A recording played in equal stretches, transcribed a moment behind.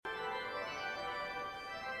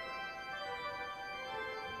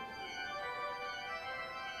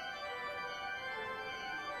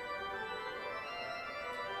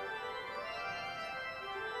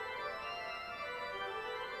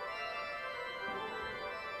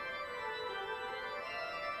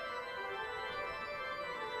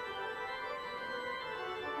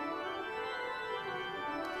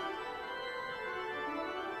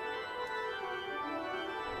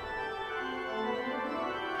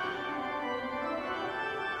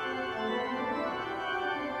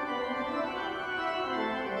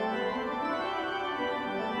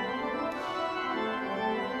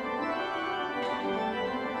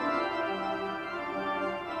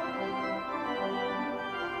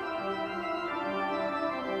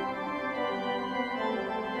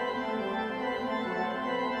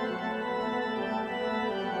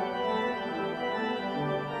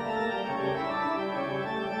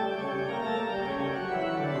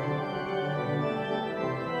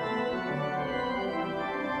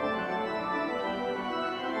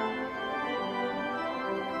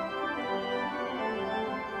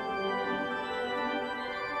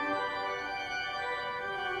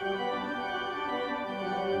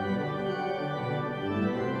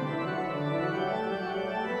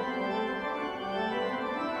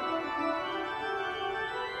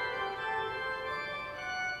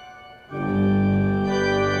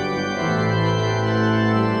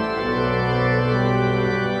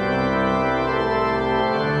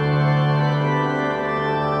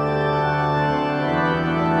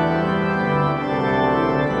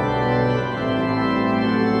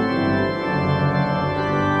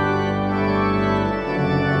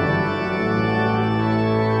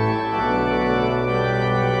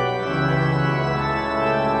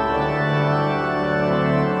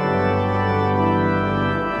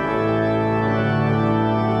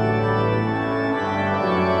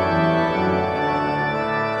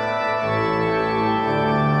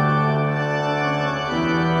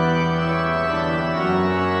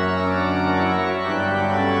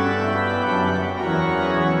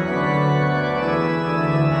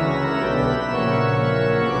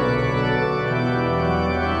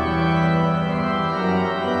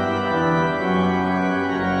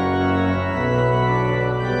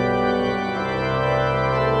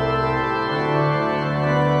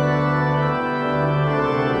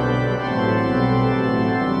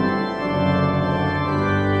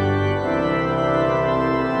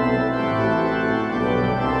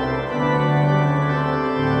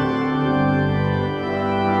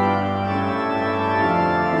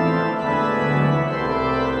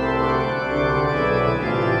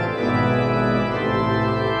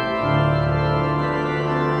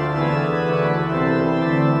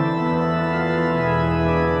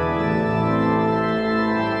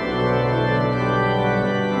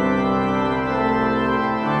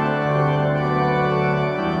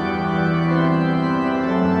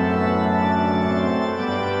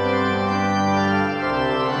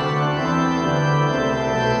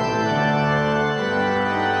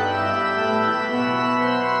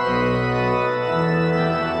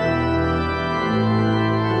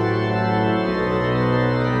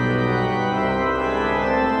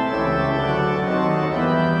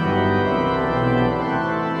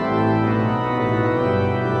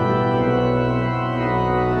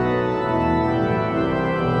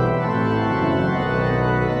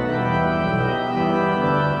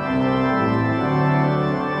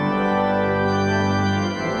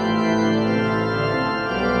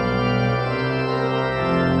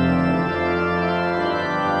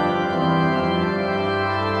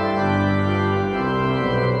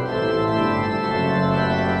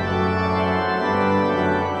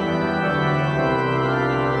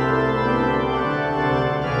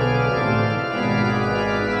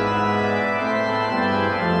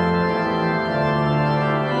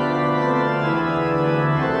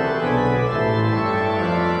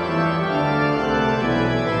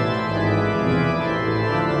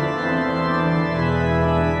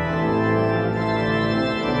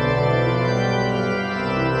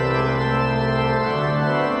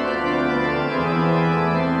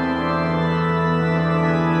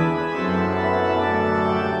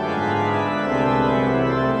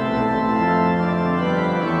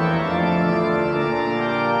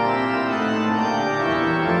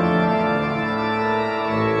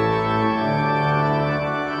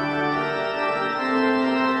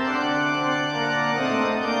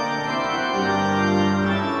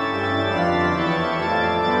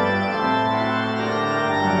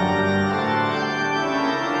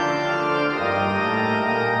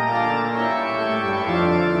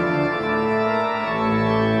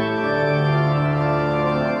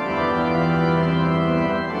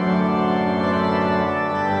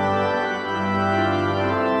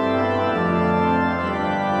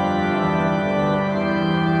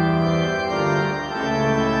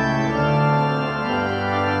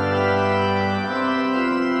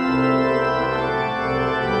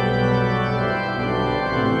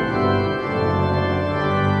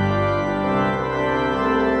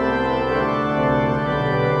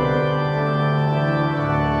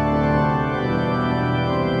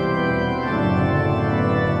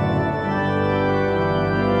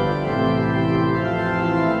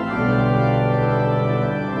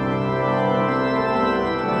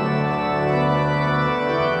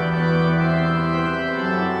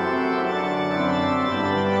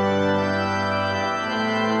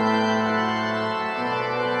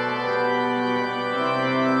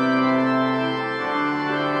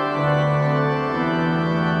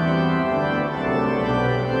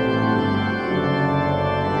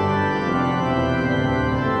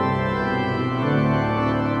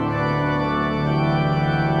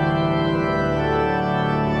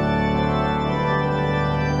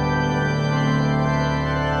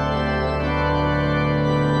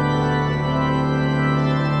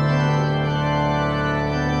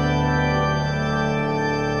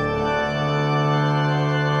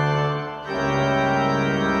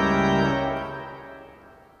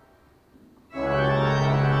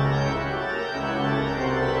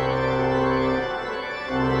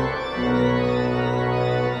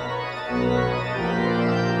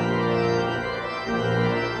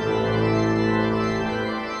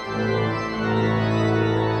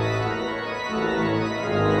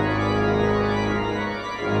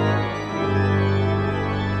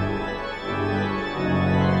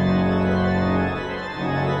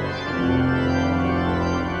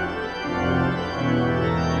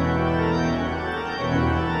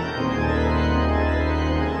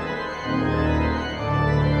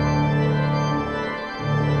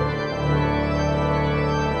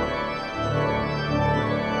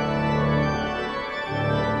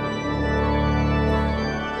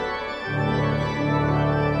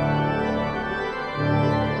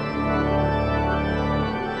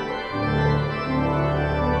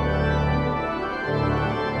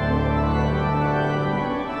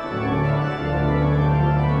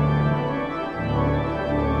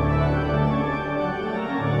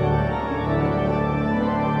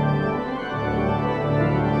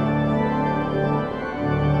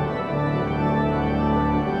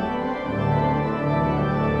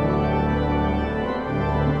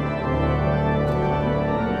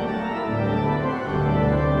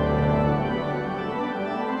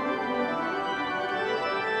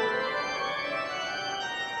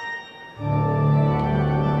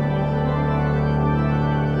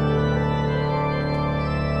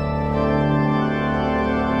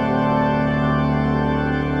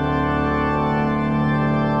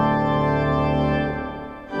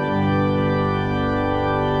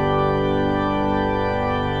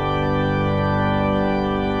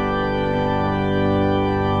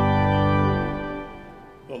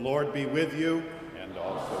Lord be with you, and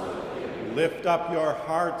also with you. Lift up your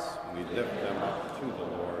hearts. We lift them up to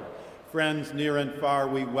the Lord. Friends near and far,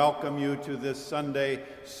 we welcome you to this Sunday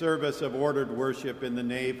service of ordered worship in the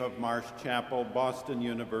nave of Marsh Chapel, Boston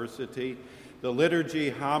University. The liturgy,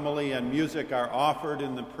 homily, and music are offered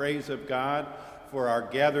in the praise of God for our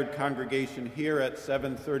gathered congregation here at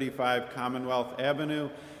 735 Commonwealth Avenue,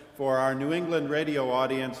 for our New England radio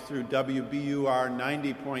audience through WBUR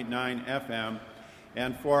 90.9 FM,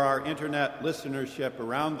 and for our internet listenership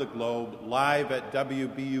around the globe live at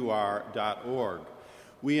WBUR.org.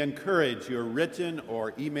 We encourage your written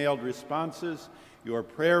or emailed responses, your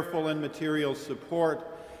prayerful and material support,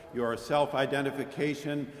 your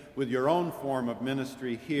self-identification with your own form of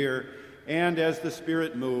ministry here, and as the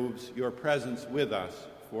Spirit moves, your presence with us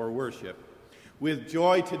for worship. With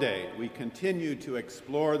joy today, we continue to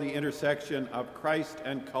explore the intersection of Christ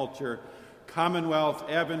and culture, Commonwealth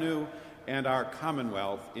Avenue, and our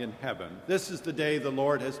Commonwealth in heaven. This is the day the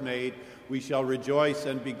Lord has made. We shall rejoice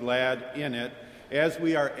and be glad in it. As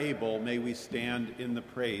we are able, may we stand in the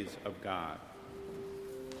praise of God.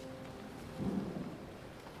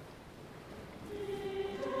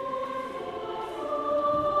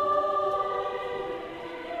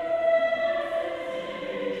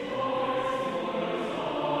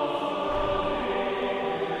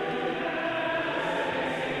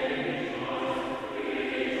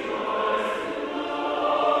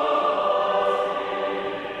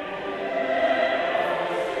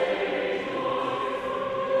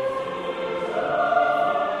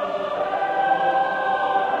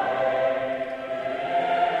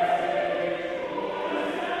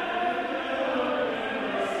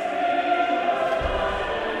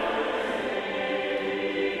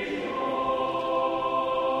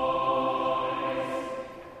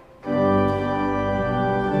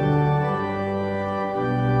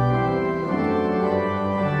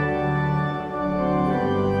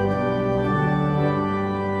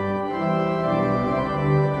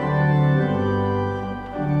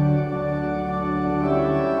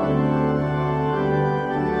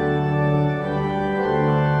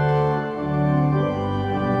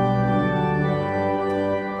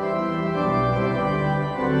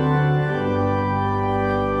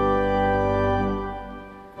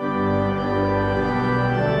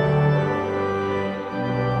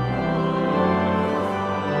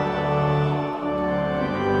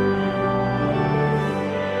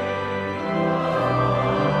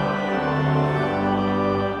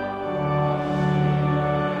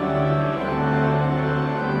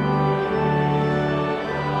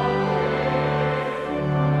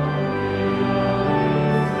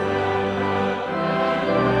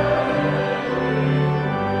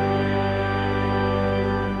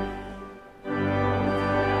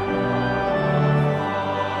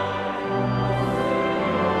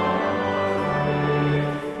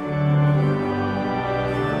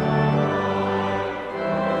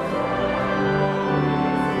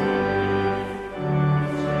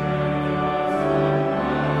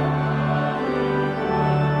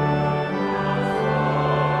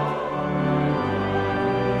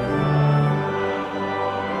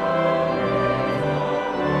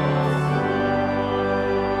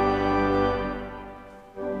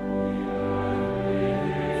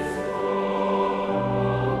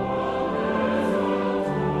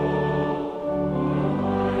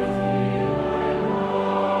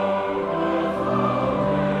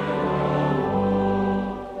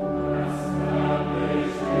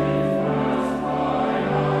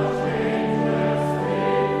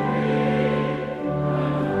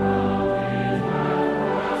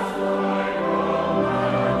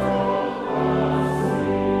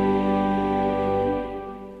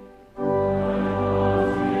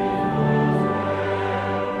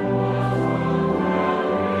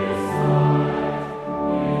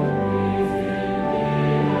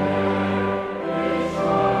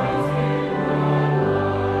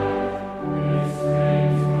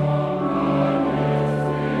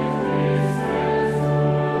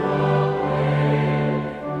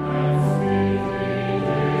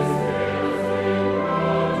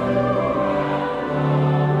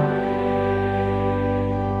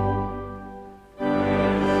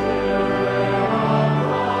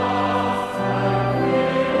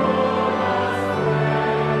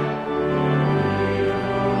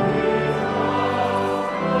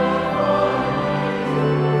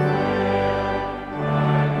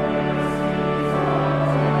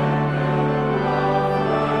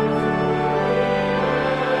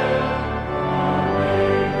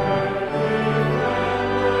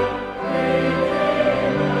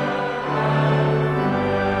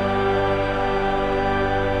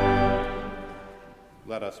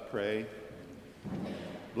 Let us pray.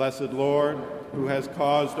 Blessed Lord, who has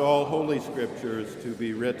caused all holy scriptures to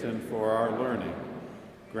be written for our learning,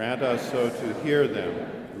 grant us so to hear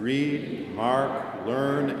them, read, mark,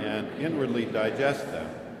 learn, and inwardly digest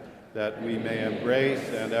them, that we may embrace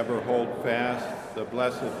and ever hold fast the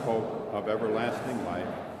blessed hope of everlasting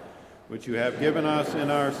life, which you have given us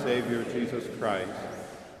in our Savior Jesus Christ,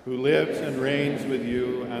 who lives and reigns with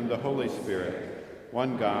you and the Holy Spirit,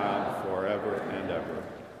 one God, forever and ever.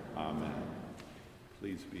 Amen.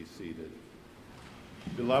 Please be seated.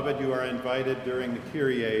 Beloved, you are invited during the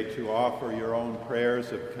Kyrie to offer your own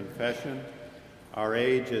prayers of confession. Our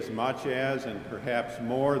age, as much as, and perhaps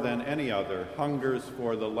more than any other, hungers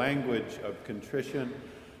for the language of contrition,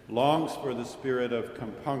 longs for the spirit of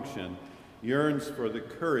compunction, yearns for the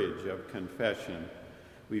courage of confession.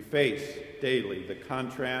 We face daily the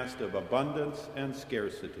contrast of abundance and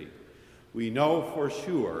scarcity. We know for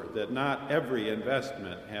sure that not every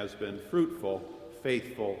investment has been fruitful,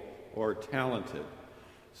 faithful, or talented.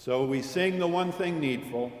 So we sing the one thing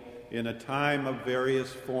needful in a time of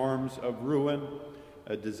various forms of ruin,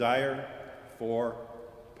 a desire for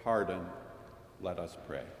pardon. Let us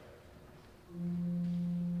pray.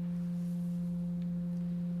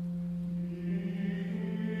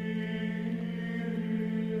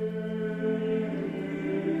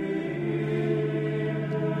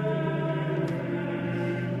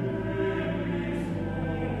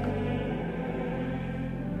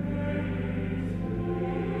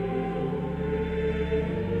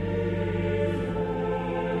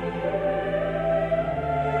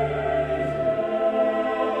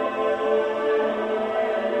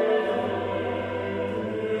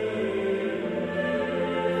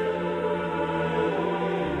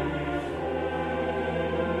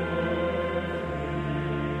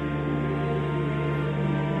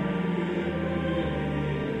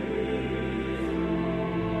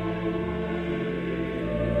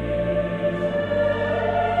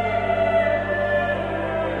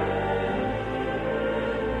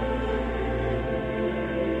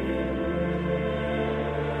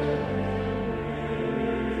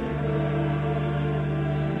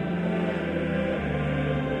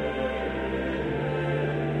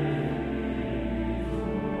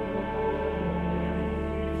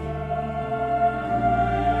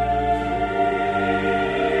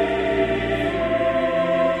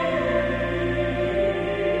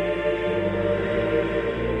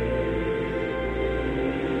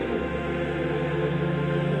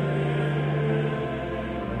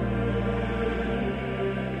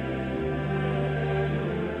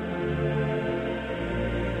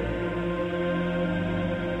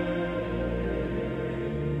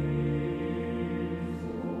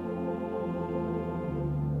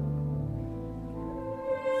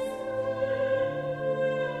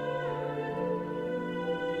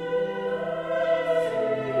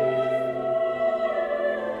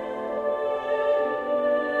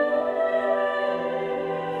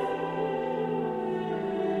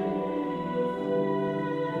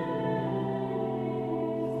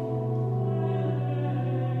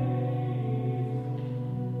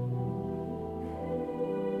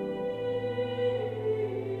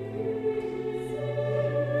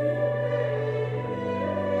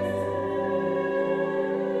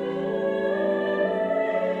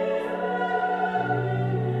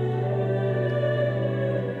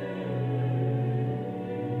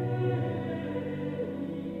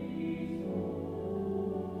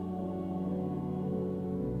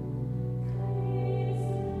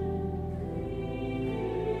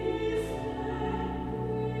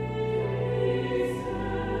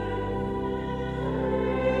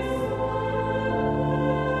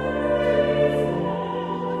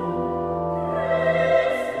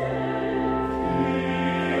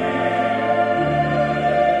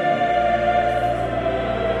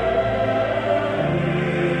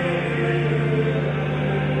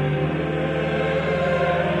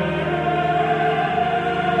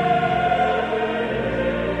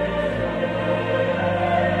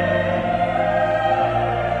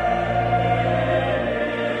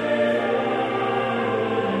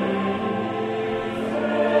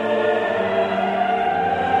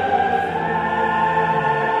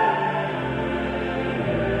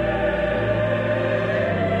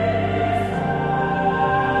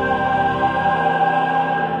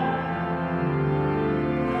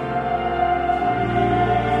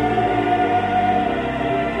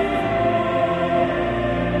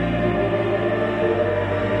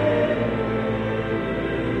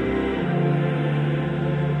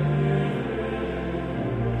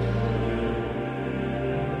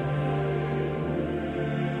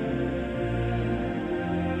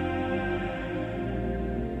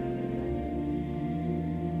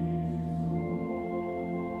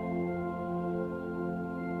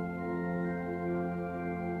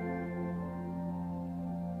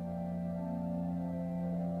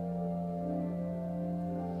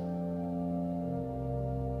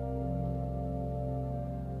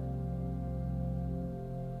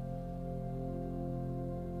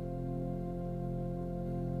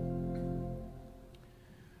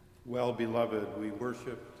 Well, beloved, we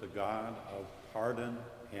worship the God of pardon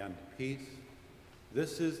and peace.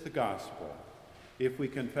 This is the gospel. If we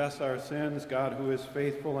confess our sins, God, who is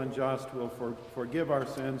faithful and just, will forgive our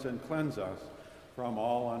sins and cleanse us from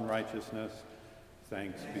all unrighteousness.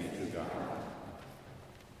 Thanks be to God.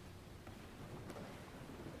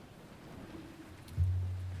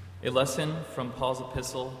 A lesson from Paul's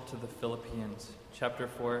epistle to the Philippians, chapter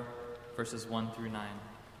 4, verses 1 through 9.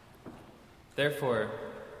 Therefore,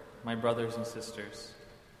 my brothers and sisters,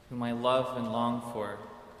 whom I love and long for,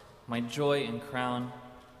 my joy and crown,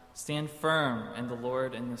 stand firm in the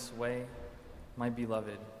Lord in this way, my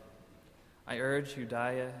beloved. I urge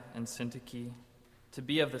Euodia and Syntyche to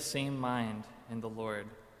be of the same mind in the Lord.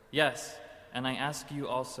 Yes, and I ask you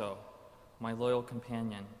also, my loyal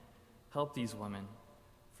companion, help these women,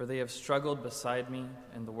 for they have struggled beside me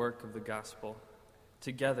in the work of the gospel,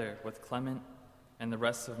 together with Clement and the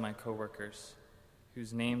rest of my co-workers,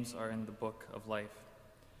 whose names are in the book of life.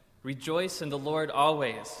 Rejoice in the Lord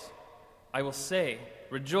always. I will say,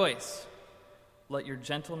 rejoice. Let your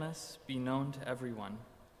gentleness be known to everyone.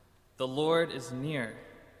 The Lord is near.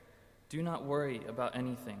 Do not worry about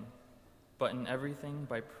anything, but in everything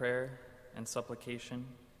by prayer and supplication,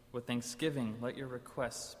 with thanksgiving, let your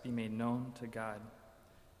requests be made known to God.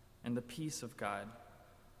 And the peace of God,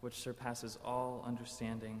 which surpasses all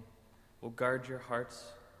understanding, will guard your hearts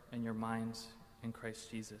and your minds in Christ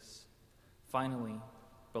Jesus. Finally,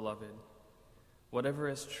 beloved, whatever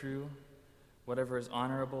is true, whatever is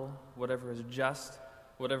honorable, whatever is just,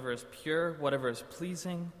 whatever is pure, whatever is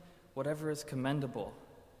pleasing, whatever is commendable,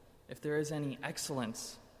 if there is any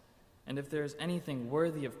excellence, and if there is anything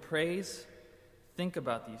worthy of praise, think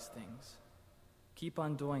about these things. Keep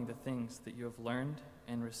on doing the things that you have learned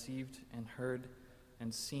and received and heard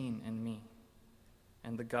and seen in me,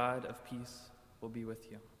 and the God of peace will be with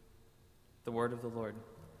you. The word of the Lord.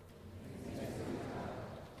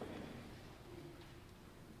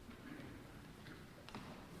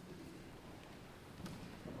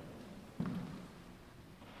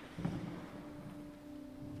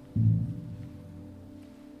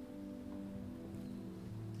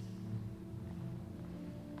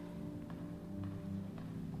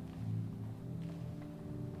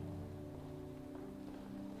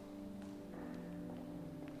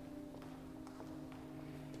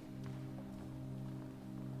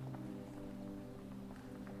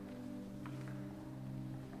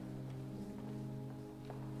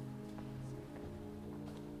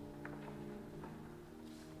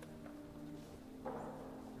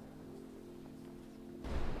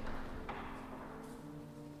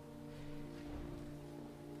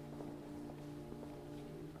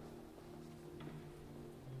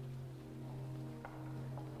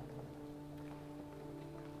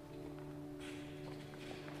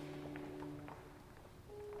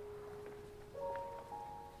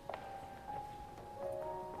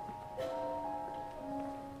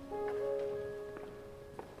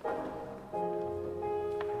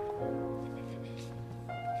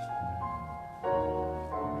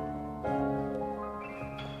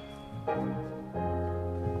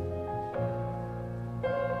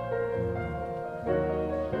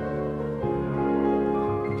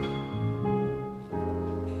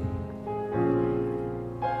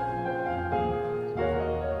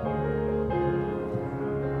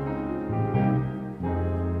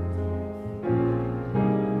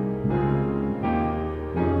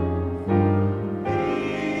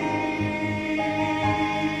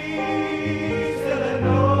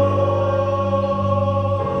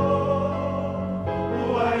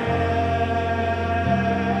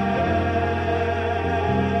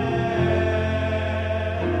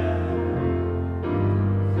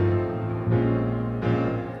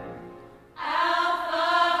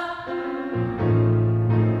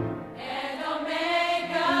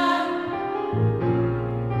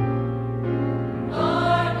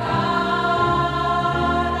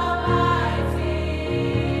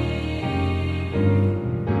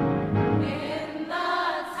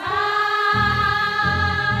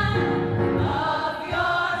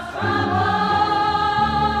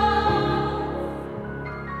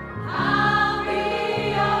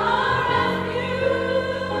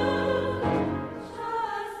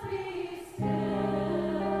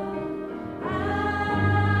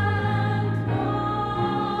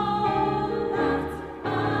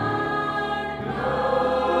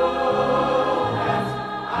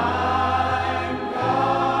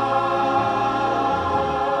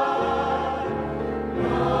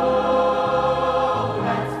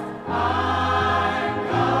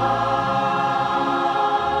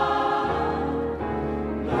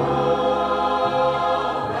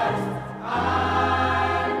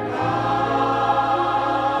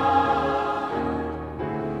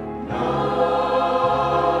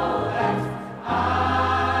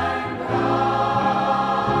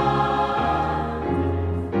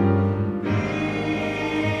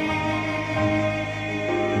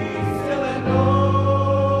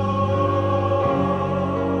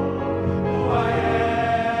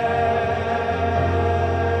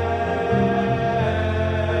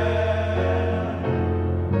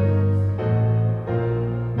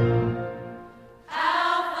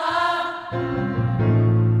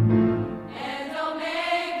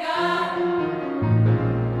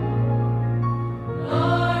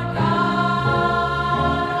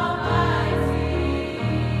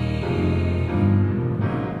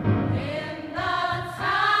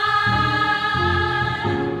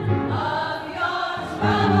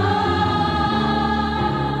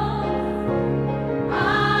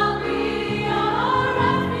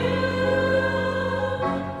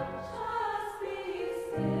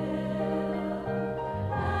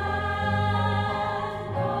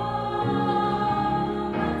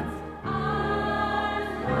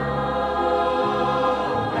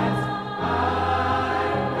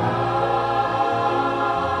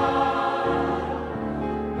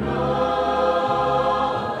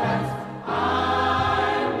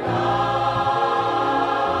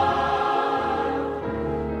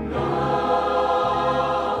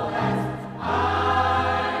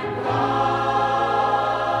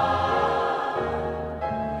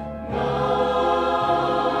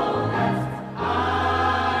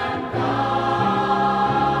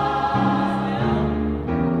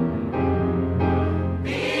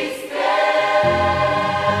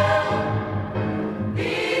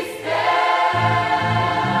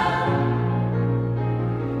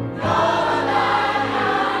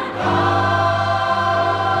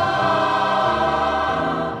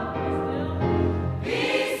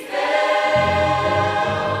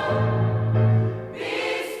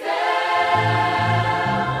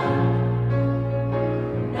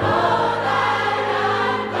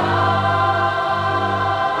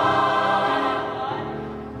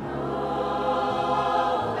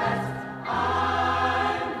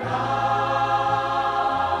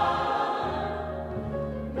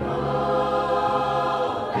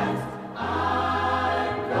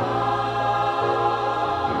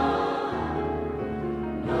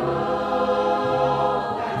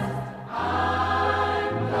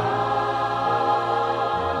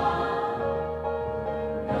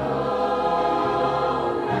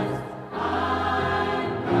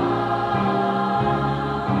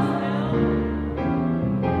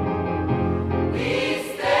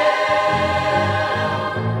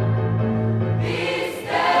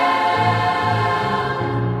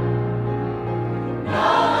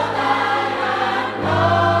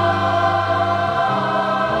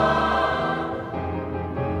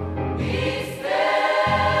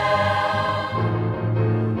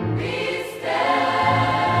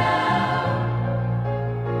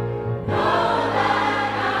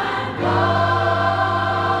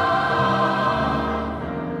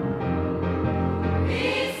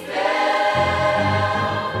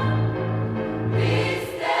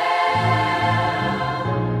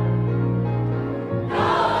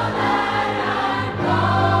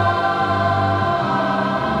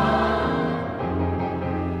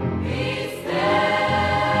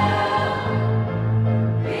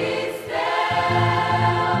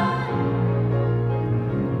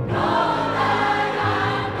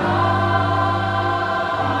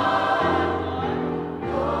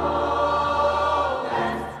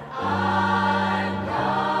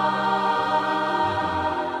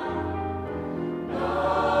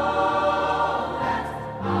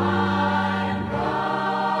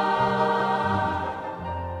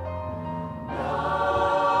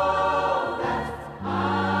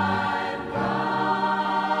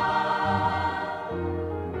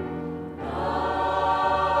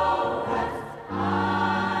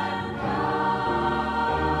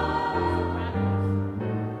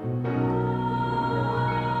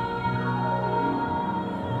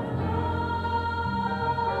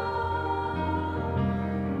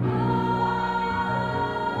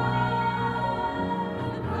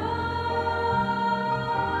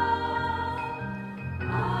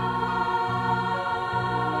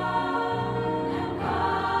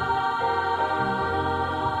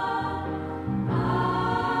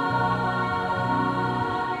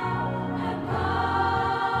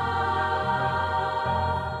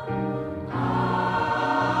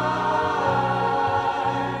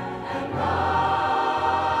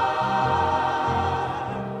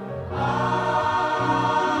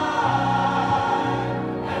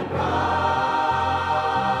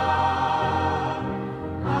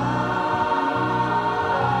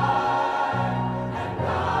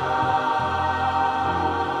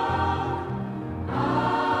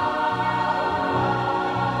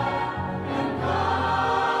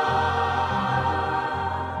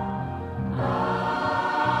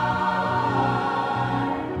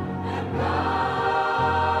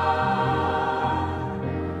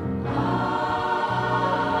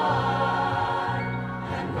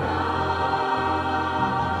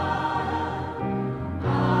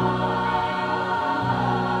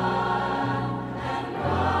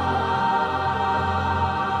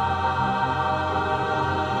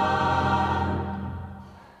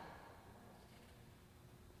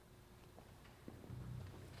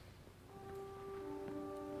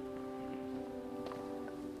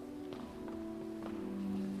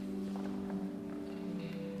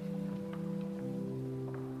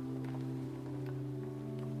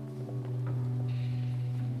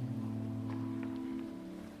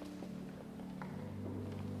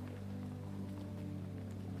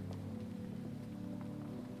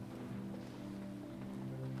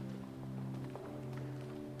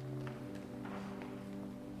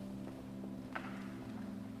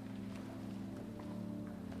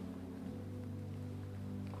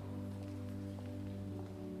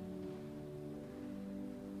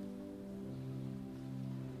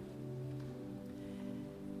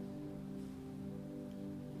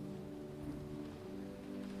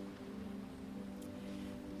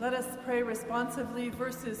 Let us pray responsively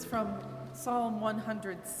verses from Psalm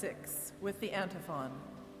 106 with the antiphon.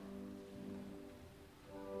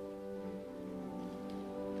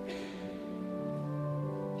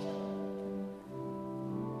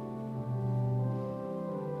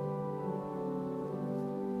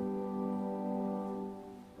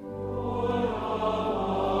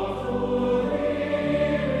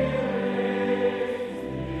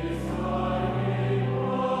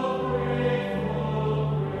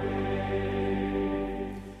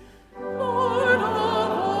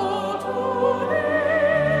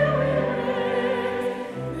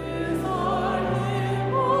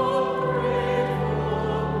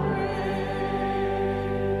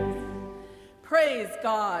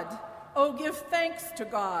 God. Oh, give thanks to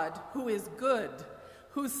God, who is good,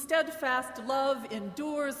 whose steadfast love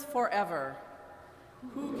endures forever.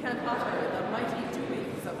 Who can utter the mighty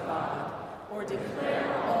doings of God, or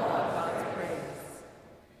declare all of God's praise?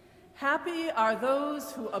 Happy are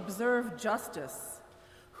those who observe justice,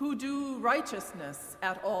 who do righteousness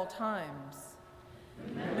at all times.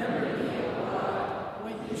 Remember me, O God,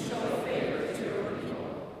 when you show favor to your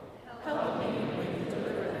people. Help me when you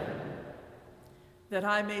deliver them. That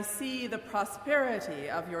I may see the prosperity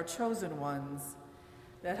of your chosen ones,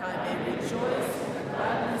 that I may rejoice in the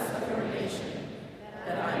gladness of your nation,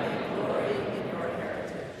 that I may glory in your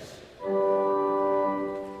heritage.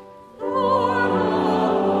 Lord,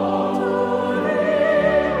 all to thee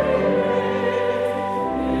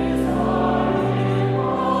is our hymn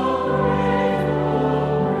of grateful praise.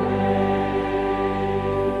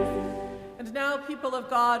 And now, people of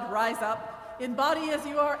God, rise up, in body as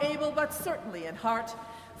you are able, but certainly in heart,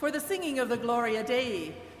 for the singing of the Gloria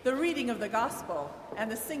Dei, the reading of the Gospel,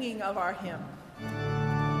 and the singing of our hymn.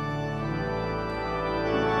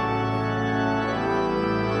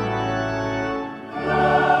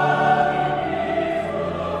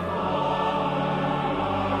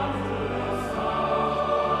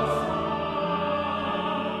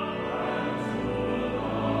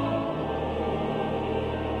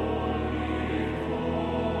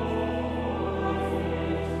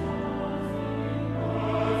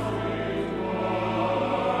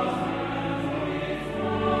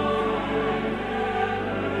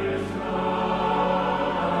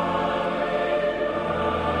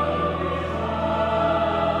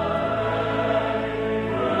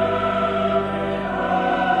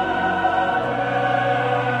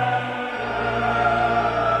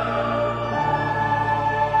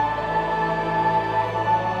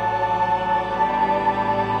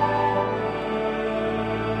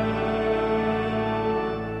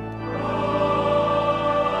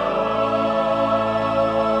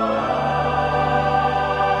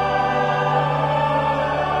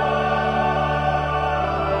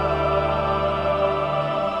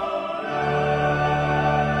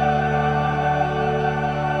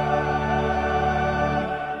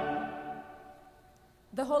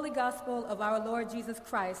 Gospel of our Lord Jesus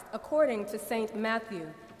Christ according to St. Matthew,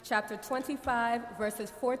 chapter 25,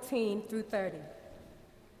 verses 14 through 30.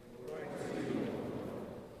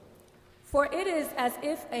 For it is as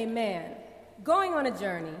if a man, going on a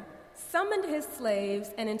journey, summoned his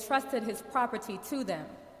slaves and entrusted his property to them.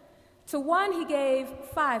 To one he gave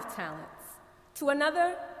 5 talents, to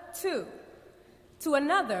another 2, to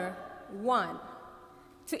another 1,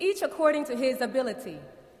 to each according to his ability.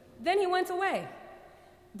 Then he went away.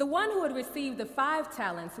 The one who had received the 5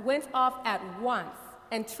 talents went off at once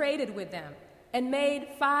and traded with them and made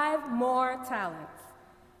 5 more talents.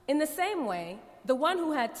 In the same way, the one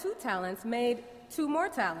who had 2 talents made 2 more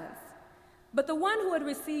talents. But the one who had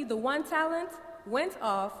received the 1 talent went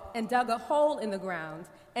off and dug a hole in the ground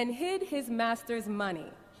and hid his master's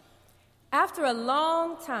money. After a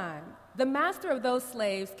long time, the master of those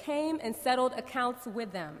slaves came and settled accounts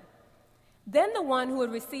with them. Then the one who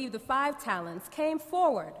had received the 5 talents came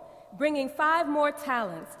forward, bringing 5 more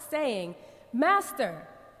talents, saying, Master,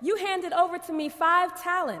 you handed over to me 5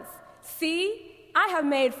 talents. See, I have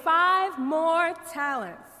made 5 more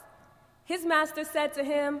talents. His master said to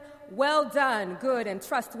him, Well done, good and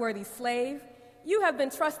trustworthy slave. You have been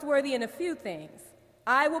trustworthy in a few things.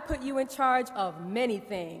 I will put you in charge of many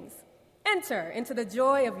things. Enter into the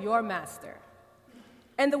joy of your master.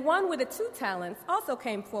 And the one with the 2 talents also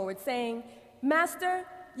came forward, saying, Master,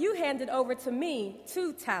 you handed over to me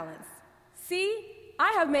 2 talents. See,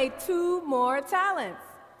 I have made 2 more talents.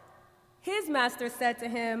 His master said to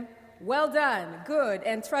him, Well done, good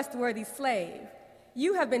and trustworthy slave.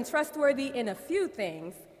 You have been trustworthy in a few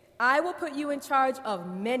things. I will put you in charge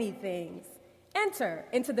of many things. Enter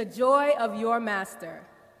into the joy of your master.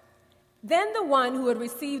 Then the one who had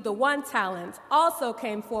received the 1 talent also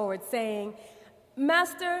came forward, saying,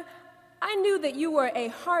 "Master, I knew that you were a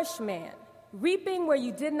harsh man, reaping where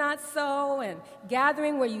you did not sow and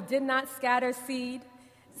gathering where you did not scatter seed.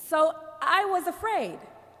 So I was afraid,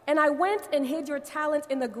 and I went and hid your talent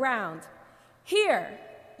in the ground. Here,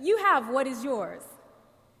 you have what is yours."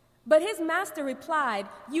 But his master replied,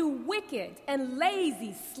 "You wicked and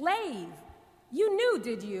lazy slave. You knew,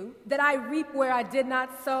 did you, that I reap where I did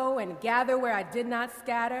not sow and gather where I did not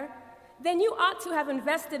scatter? Then you ought to have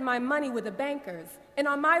invested my money with the bankers, and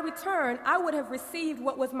on my return I would have received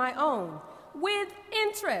what was my own, with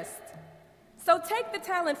interest. So take the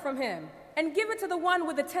talent from him and give it to the one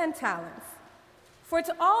with the 10 talents. For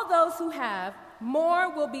to all those who have, more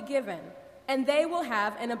will be given, and they will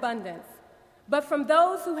have an abundance. But from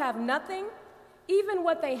those who have nothing, even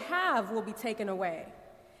what they have will be taken away.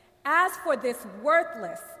 As for this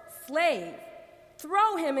worthless slave,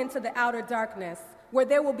 throw him into the outer darkness, where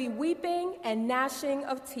there will be weeping and gnashing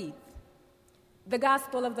of teeth." The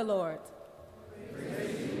Gospel of the Lord.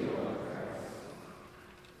 Praise you.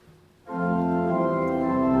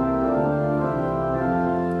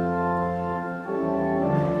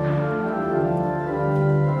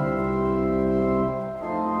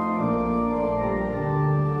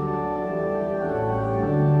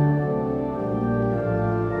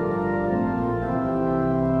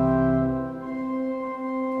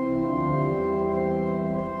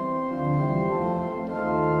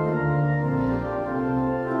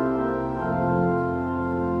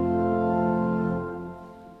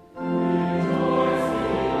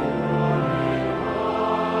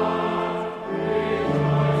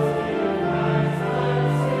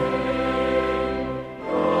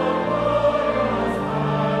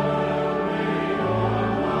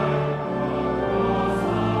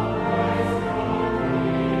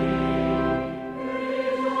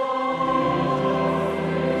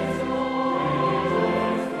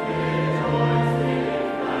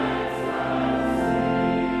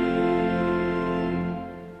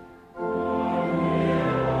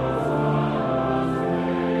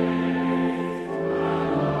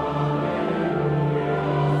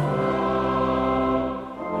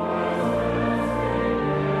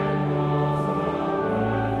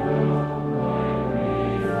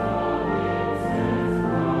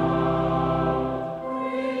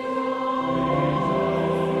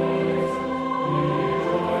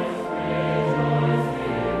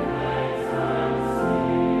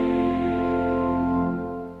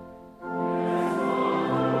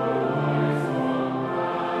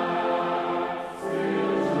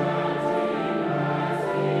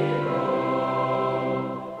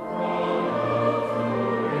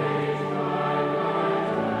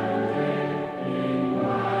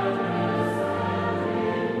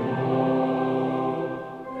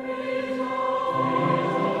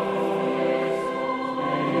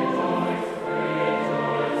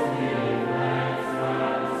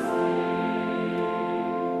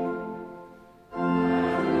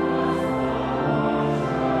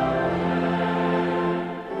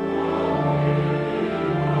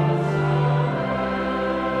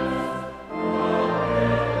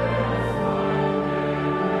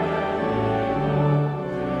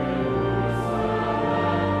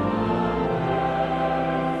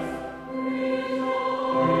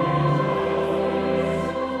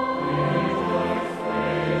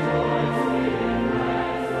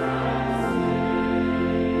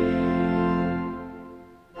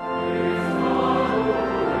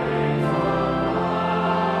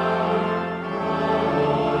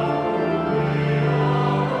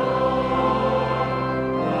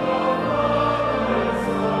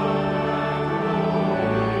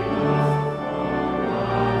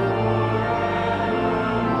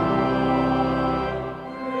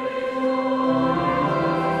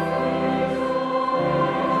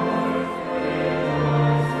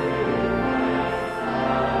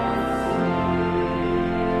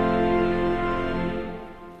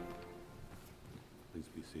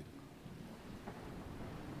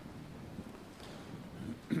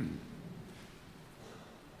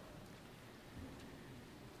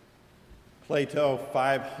 Plato,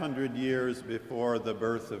 500 years before the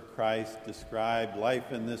birth of Christ, described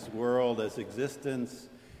life in this world as existence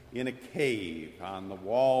in a cave, on the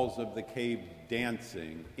walls of the cave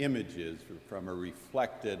dancing images from a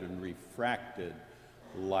reflected and refracted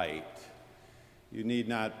light. You need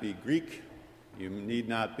not be Greek, you need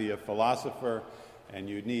not be a philosopher, and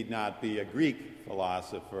you need not be a Greek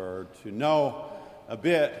philosopher to know a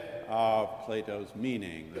bit of Plato's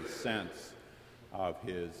meaning, the sense of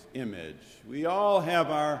his image. We all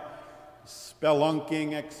have our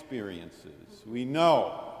spelunking experiences. We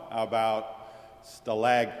know about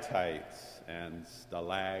stalactites and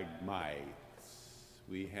stalagmites.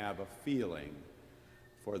 we have a feeling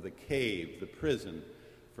for the cave, the prison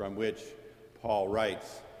from which Paul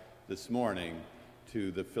writes this morning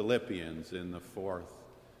to the Philippians in the 4th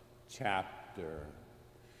chapter.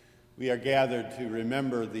 We are gathered to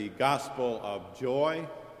remember the gospel of joy,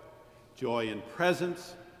 joy in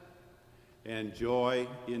presence, and joy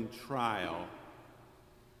in trial,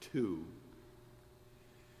 too.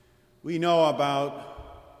 We know about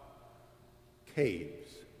caves.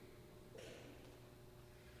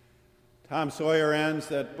 Tom Sawyer ends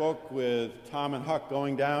that book with Tom and Huck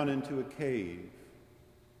going down into a cave.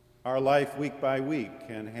 Our life week by week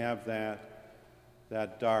can have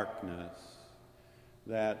that darkness,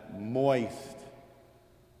 that moist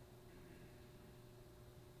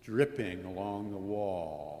dripping along the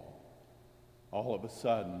wall. All of a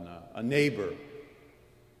sudden, a neighbor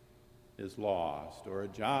is lost, or a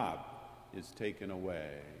job is taken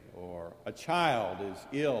away, or a child is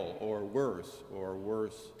ill or worse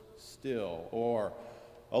still, or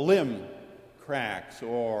a limb cracks,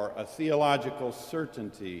 or a theological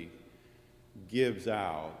certainty gives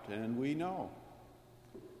out. And we know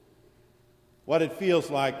what it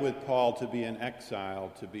feels like with Paul to be in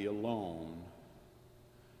exile, to be alone,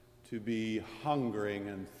 to be hungering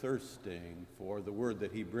and thirsting for the word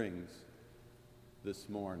that he brings this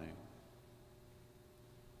morning.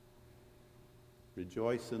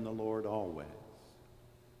 Rejoice in the Lord always.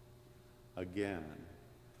 Again,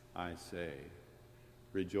 I say,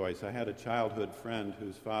 rejoice. I had a childhood friend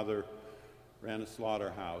whose father ran a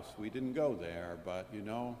slaughterhouse. We didn't go there, but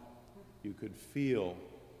you could feel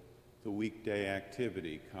the weekday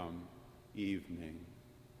activity come evening.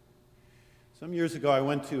 Some years ago, I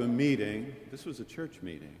went to a meeting. This was a church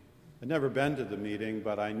meeting. I'd never been to the meeting,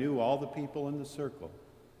 but I knew all the people in the circle.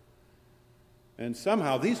 And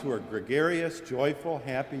somehow these were gregarious, joyful,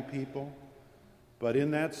 happy people. But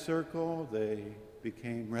in that circle, they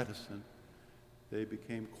became reticent. They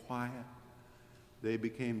became quiet. They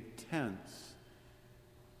became tense.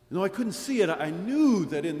 And though I couldn't see it, I knew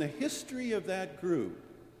that in the history of that group,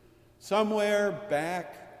 somewhere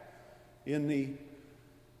back in the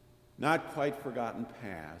not quite forgotten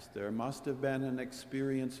past, there must have been an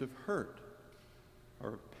experience of hurt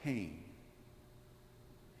or pain.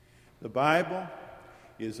 The Bible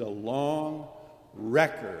is a long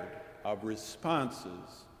record of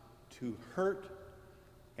responses to hurt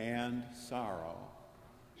and sorrow.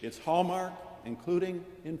 Its hallmark, including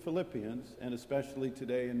in Philippians, and especially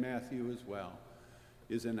today in Matthew as well,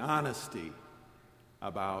 is an honesty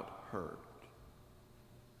about hurt.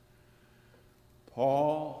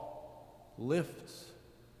 Paul lifts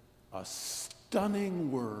a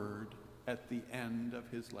stunning word at the end of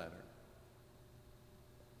his letter.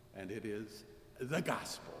 And it is the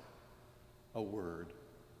gospel, a word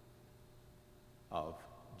of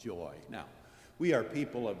joy. Now, we are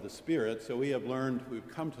people of the Spirit, so we've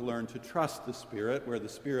come to learn to trust the Spirit. Where the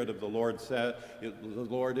Spirit of the Lord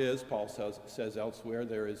is, Paul says elsewhere,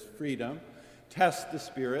 there is freedom. Test the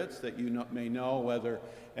spirits that you may know whether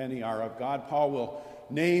any are of God. Paul will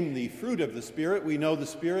name the fruit of the Spirit. We know the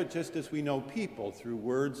Spirit just as we know people through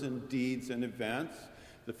words and deeds and events.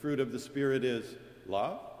 The fruit of the Spirit is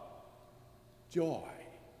love, joy,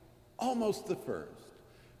 almost the first,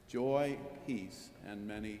 joy, peace, and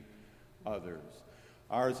many others.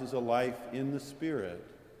 Ours is a life in the Spirit,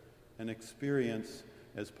 an experience,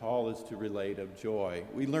 as Paul is to relate, of joy.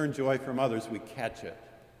 We learn joy from others, we catch it.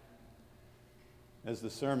 As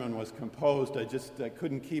the sermon was composed, I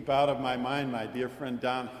couldn't keep out of my mind my dear friend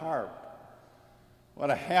Don Harp.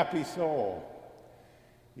 What a happy soul.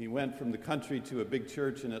 He went from the country to a big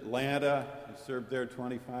church in Atlanta. He served there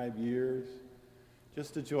 25 years.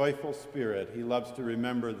 Just a joyful spirit. He loves to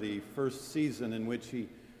remember the first season in which he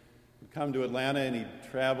would come to Atlanta, and he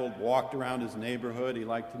traveled, walked around his neighborhood. He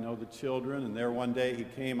liked to know the children, and there one day he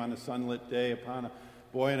came on a sunlit day upon a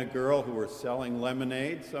boy and a girl who were selling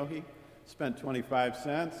lemonade, so he spent 25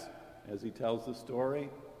 cents, as he tells the story.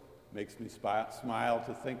 Makes me smile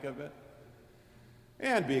to think of it.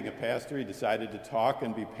 And being a pastor, he decided to talk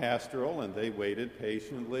and be pastoral, and they waited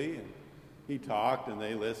patiently, and he talked and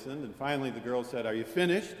they listened, and finally the girl said, "Are you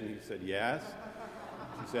finished?" And he said, "Yes."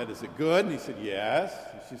 She said, "Is it good?" And he said, "Yes."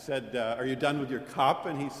 And she said, "Are you done with your cup?"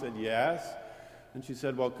 And he said, "Yes." And she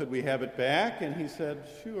said, "Well, could we have it back?" And he said,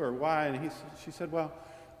 "Sure, why?" And she said, "Well,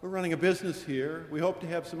 we're running a business here. We hope to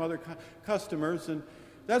have some other customers, and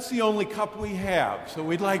that's the only cup we have, so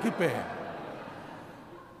we'd like it back."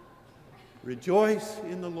 Rejoice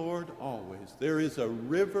in the Lord always. There is a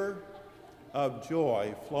river of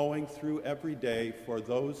joy flowing through every day for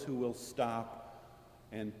those who will stop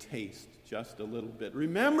and taste just a little bit.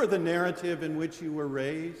 Remember the narrative in which you were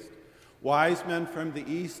raised. Wise men from the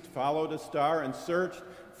east followed a star and searched,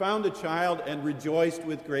 found a child, and rejoiced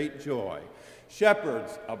with great joy.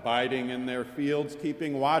 Shepherds, abiding in their fields,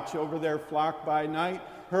 keeping watch over their flock by night,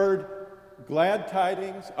 heard glad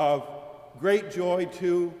tidings of great joy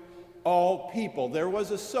to all people. There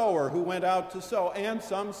was a sower who went out to sow, and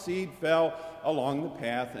some seed fell along the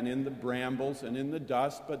path and in the brambles and in the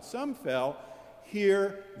dust, but some fell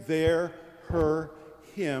here, there, her,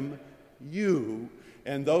 him, you.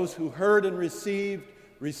 And those who heard and received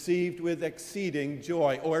with exceeding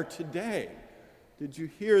joy. Or today, did you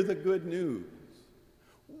hear the good news?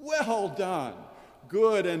 Well done,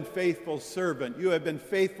 good and faithful servant. You have been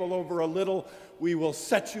faithful over a little, we will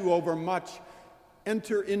set you over much.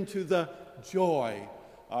 Enter into the joy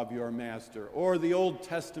of your master. Or the Old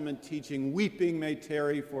Testament teaching, weeping may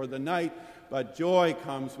tarry for the night, but joy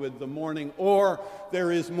comes with the morning. Or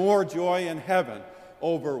there is more joy in heaven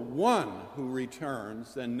over one who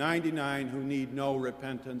returns than 99 who need no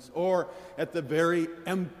repentance. Or at the very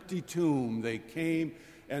empty tomb they came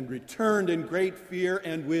and returned in great fear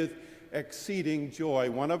and with exceeding joy.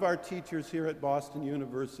 One of our teachers here at Boston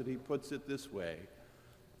University puts it this way: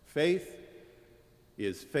 faith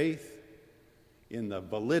is faith in the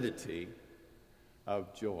validity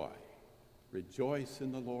of joy. Rejoice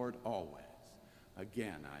in the Lord always.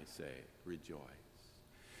 Again, I say, rejoice.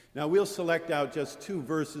 Now, we'll select out just 2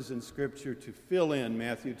 verses in Scripture to fill in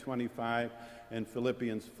Matthew 25 and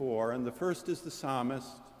Philippians 4. And the first is the psalmist,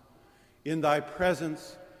 "In thy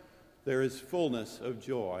presence there is fullness of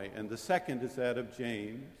joy." And the second is that of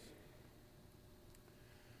James,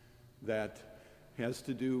 that has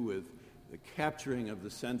to do with the capturing of the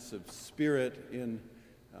sense of spirit in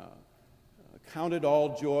count it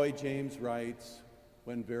all joy, James writes,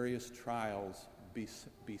 when various trials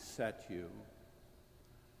beset you.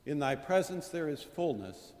 In thy presence there is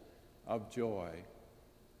fullness of joy.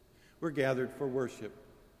 We're gathered for worship.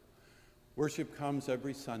 Worship comes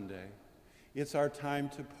every Sunday. It's our time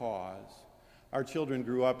to pause. Our children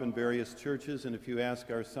grew up in various churches, and if you ask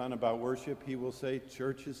our son about worship, he will say,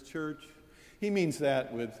 church is church. He means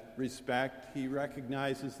that with respect. He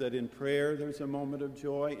recognizes that in prayer there's a moment of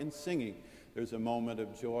joy, in singing there's a moment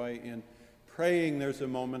of joy, in praying there's a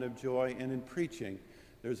moment of joy, and in preaching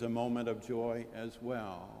there's a moment of joy as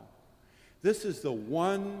well. This is the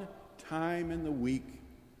one time in the week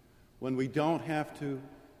when we don't have to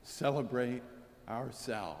celebrate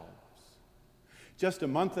ourselves. Just a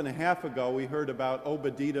month and a half ago, we heard about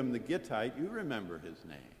Obadiah the Gittite. You remember his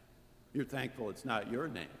name. You're thankful it's not your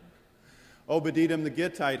name. Obadiah the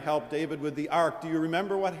Gittite helped David with the ark. Do you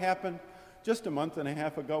remember what happened? Just a month and a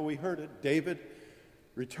half ago, we heard it. David,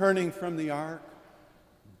 returning from the ark,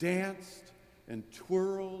 danced and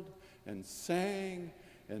twirled and sang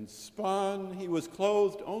and spun. He was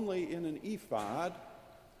clothed only in an ephod.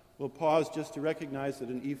 We'll pause just to recognize that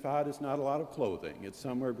an ephod is not a lot of clothing. It's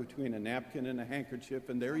somewhere between a napkin and a handkerchief,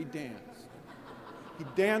 and there he danced. He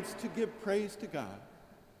danced to give praise to God.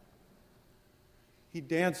 He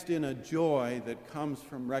danced in a joy that comes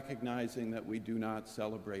from recognizing that we do not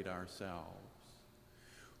celebrate ourselves.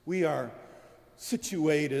 We are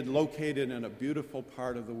located in a beautiful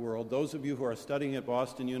part of the world. Those of you who are studying at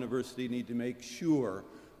Boston University need to make sure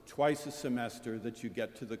twice a semester that you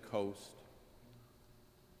get to the coast.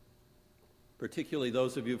 Particularly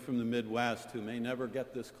those of you from the Midwest who may never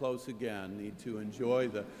get this close again need to enjoy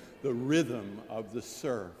the rhythm of the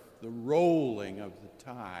surf, the rolling of the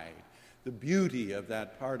tide, the beauty of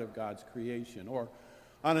that part of God's creation. Or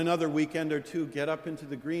on another weekend or two, get up into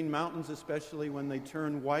the Green Mountains, especially when they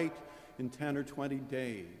turn white in 10 or 20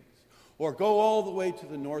 days. Or go all the way to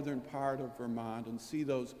the northern part of Vermont and see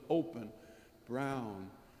those open,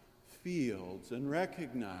 brown fields and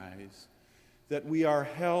recognize that we are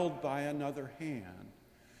held by another hand,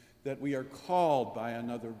 that we are called by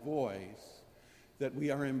another voice, that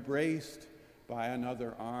we are embraced by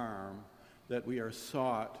another arm, that we are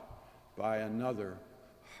sought by another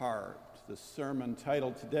heart. The sermon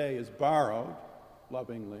title today is borrowed,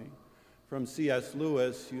 lovingly, from C.S.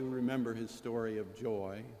 Lewis. You remember his story of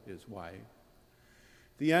Joy, his wife.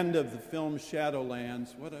 The end of the film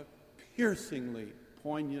Shadowlands, what a piercingly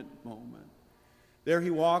poignant moment. There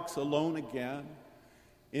he walks alone again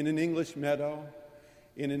in an English meadow,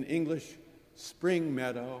 in an English spring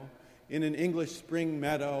meadow,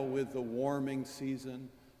 with the warming season,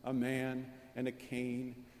 a man and a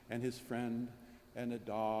cane and his friend and a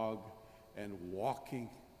dog, and walking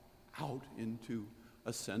out into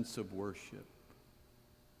a sense of worship.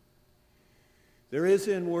 There is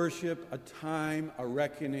in worship a time, a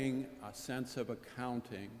reckoning, a sense of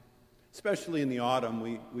accounting. Especially in the autumn,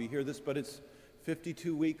 we hear this, but it's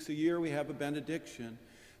 52 weeks a year we have a benediction.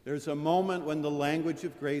 There's a moment when the language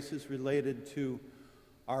of grace is related to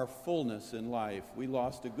our fullness in life. We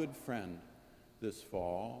lost a good friend this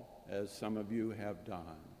fall, as some of you have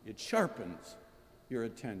done. It sharpens your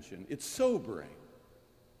attention. It's sobering,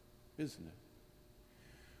 isn't it?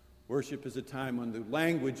 Worship is a time when the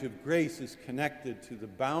language of grace is connected to the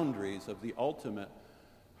boundaries of the ultimate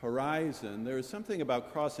horizon. There is something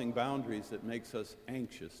about crossing boundaries that makes us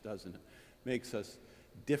anxious, doesn't it? Makes us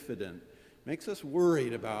diffident, makes us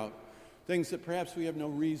worried about things that perhaps we have no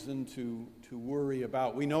reason to worry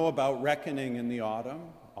about. We know about reckoning in the autumn.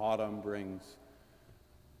 Autumn brings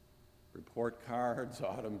report cards,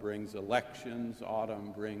 autumn brings elections,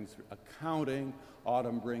 autumn brings accounting,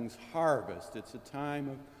 autumn brings harvest. It's a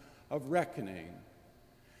time of reckoning.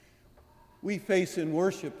 We face in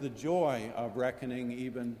worship the joy of reckoning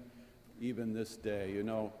even this day. You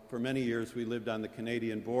know, for many years we lived on the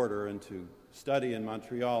Canadian border, and to study in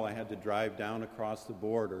Montreal I had to drive down across the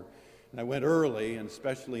border. And I went early, and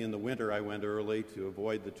especially in the winter I went early to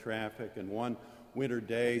avoid the traffic. And one winter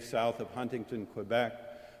day south of Huntington, Quebec,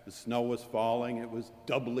 the snow was falling. It was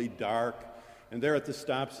doubly dark. And there at the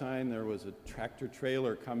stop sign there was a tractor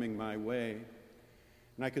trailer coming my way.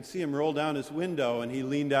 And I could see him roll down his window, and he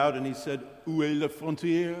leaned out and he said, "Où est la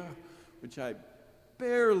frontière?" which I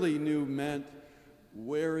barely knew meant,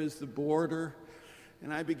 "Where is the border?"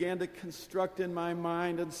 And I began to construct in my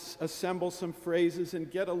mind and assemble some phrases and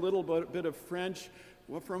get a little bit of French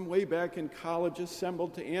from way back in college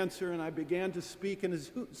assembled to answer. And I began to speak, and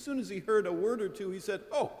as soon as he heard a word or two, he said,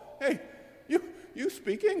 "Oh, hey, you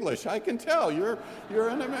speak English. I can tell. You're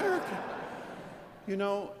an American." You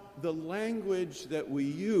know, the language that we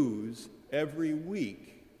use every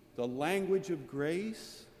week, the language of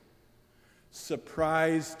grace,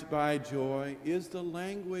 surprised by joy, is the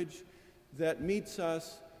language that meets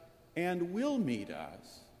us and will meet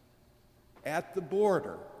us at the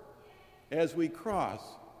border as we cross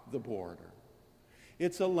the border.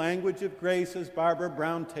 It's a language of grace, as Barbara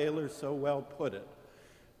Brown Taylor so well put it.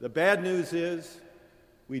 The bad news is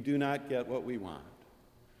we do not get what we want.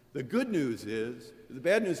 The bad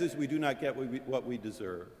news is we do not get what we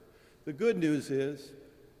deserve. The good news is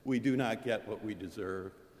we do not get what we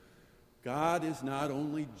deserve. God is not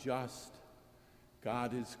only just,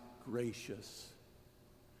 God is gracious.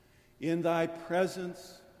 In thy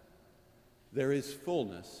presence there is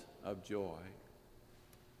fullness of joy.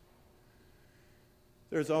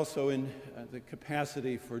 There's also in the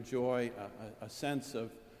capacity for joy a sense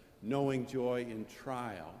of knowing joy in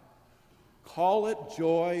trial. Call it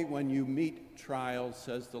joy when you meet trials,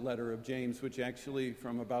 says the letter of James, which actually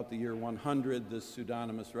from about the year 100, this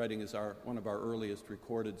pseudonymous writing is one of our earliest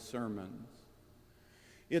recorded sermons.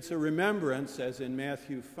 It's a remembrance, as in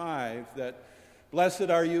Matthew 5, that blessed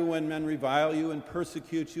are you when men revile you and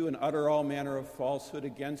persecute you and utter all manner of falsehood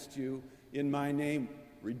against you in my name.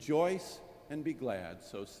 Rejoice and be glad.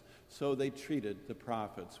 So they treated the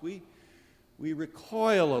prophets. We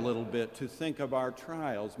recoil a little bit to think of our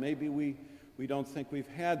trials. Maybe we don't think we've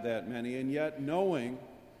had that many, and yet knowing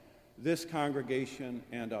this congregation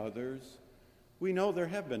and others, we know there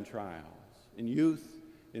have been trials in youth,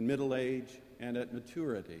 in middle age, and at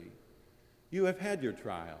maturity. You have had your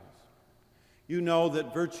trials. You know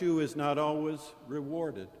that virtue is not always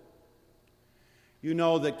rewarded. You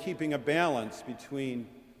know that keeping a balance between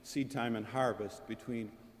seed time and harvest,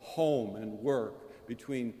 between home and work,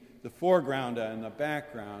 between the foreground and the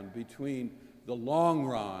background, between the long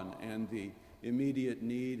run and the immediate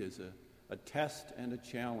need is a test and a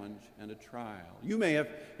challenge and a trial. You may have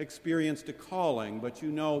experienced a calling, but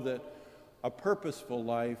you know that a purposeful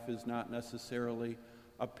life is not necessarily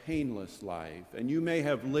a painless life. And you may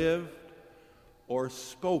have lived or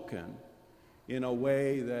spoken in a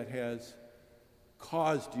way that has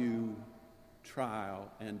caused you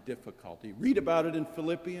trial and difficulty. Read about it in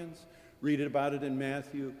Philippians, read about it in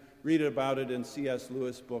Matthew, read about it in C.S.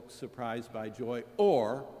 Lewis' book, Surprised by Joy,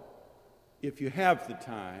 or, if you have the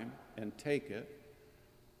time and take it,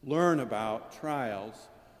 learn about trials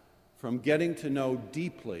from getting to know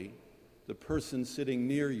deeply the person sitting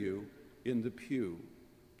near you in the pew.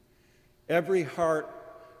 Every heart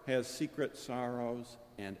has secret sorrows,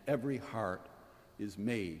 and every heart is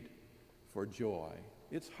made for joy.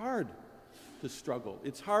 It's hard to struggle.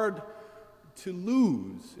 It's hard to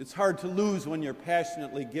lose. It's hard to lose when you're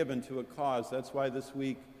passionately given to a cause. That's why this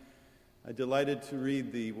week I delighted to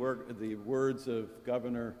read the words of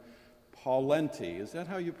Governor Pawlenty. Is that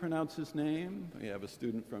how you pronounce his name? We have a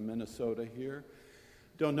student from Minnesota here.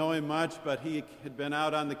 Don't know him much, but he had been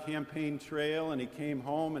out on the campaign trail, and he came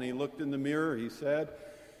home and he looked in the mirror, he said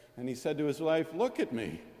to his wife, "Look at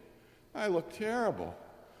me. I look terrible.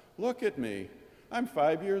 Look at me. I'm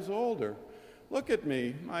 5 years older. Look at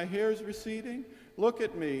me, my hair's receding. Look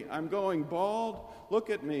at me, I'm going bald. Look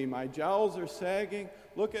at me, my jowls are sagging.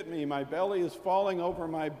 Look at me, my belly is falling over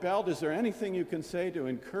my belt. Is there anything you can say to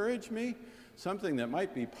encourage me? Something that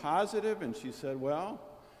might be positive? And she said, well,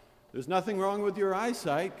 there's nothing wrong with your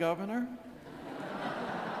eyesight, Governor.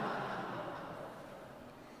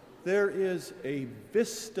 There is a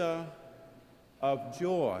vista of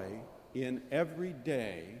joy in every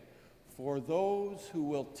day for those who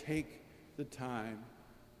will take the time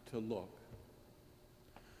to look.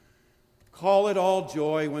 Call it all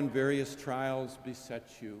joy when various trials beset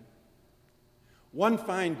you. One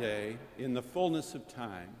fine day, in the fullness of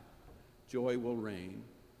time, joy will reign.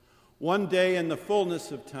 One day in the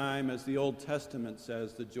fullness of time, as the Old Testament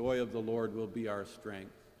says, the joy of the Lord will be our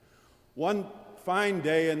strength. One fine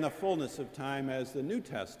day in the fullness of time, as the New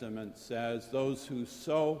Testament says, those who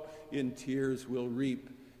sow in tears will reap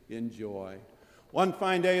in joy. One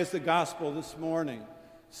fine day, as the gospel this morning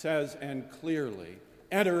says, and clearly,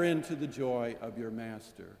 enter into the joy of your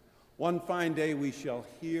master. One fine day we shall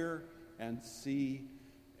hear and see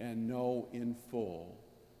and know in full.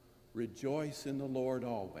 Rejoice in the Lord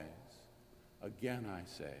always. Again I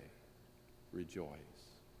say, rejoice.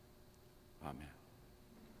 Amen.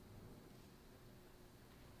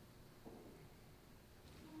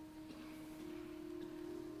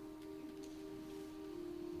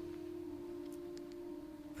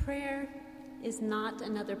 Prayer is not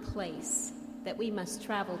another place that we must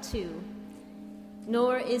travel to,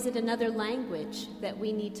 nor is it another language that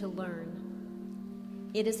we need to learn.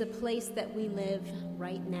 It is a place that we live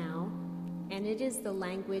right now, and it is the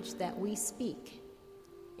language that we speak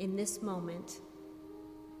in this moment.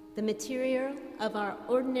 The material of our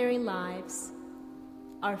ordinary lives,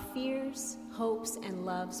 our fears, hopes, and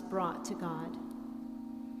loves brought to God.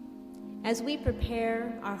 As we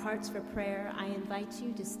prepare our hearts for prayer, I invite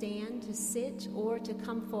you to stand, to sit, or to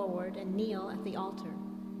come forward and kneel at the altar.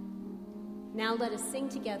 Now let us sing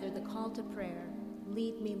together the call to prayer,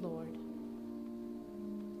 Lead Me, Lord.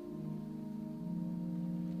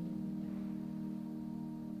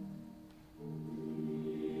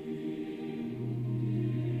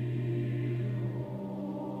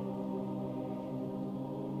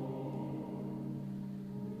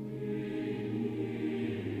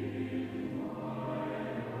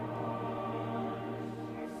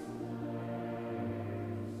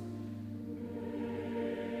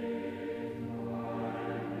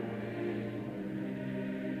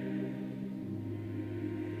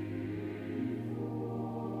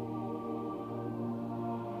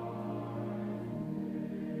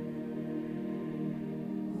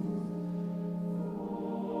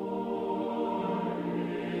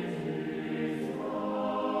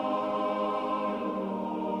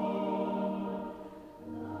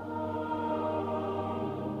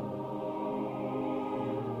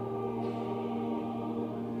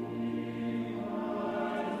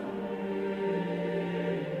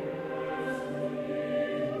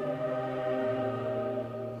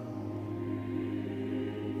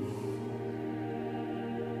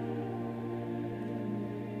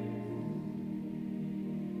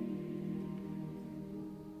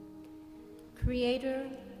 Creator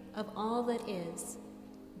of all that is,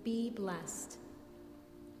 be blessed.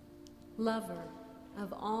 Lover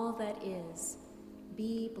of all that is,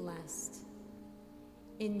 be blessed.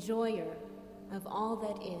 Enjoyer of all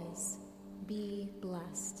that is, be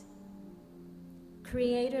blessed.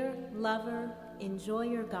 Creator, lover,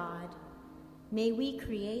 enjoyer God, may we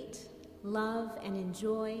create, love, and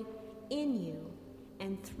enjoy in you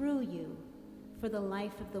and through you for the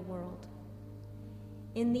life of the world.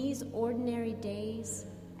 In these ordinary days,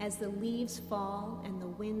 as the leaves fall and the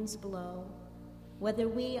winds blow, whether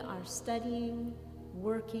we are studying,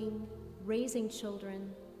 working, raising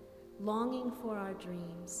children, longing for our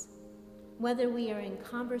dreams, whether we are in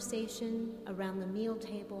conversation around the meal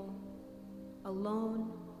table,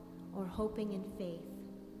 alone, or hoping in faith,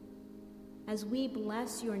 as we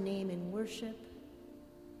bless your name in worship,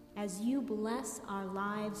 as you bless our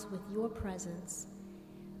lives with your presence,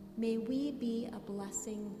 may we be a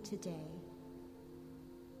blessing today.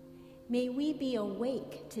 May we be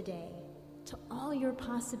awake today to all your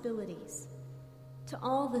possibilities, to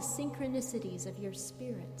all the synchronicities of your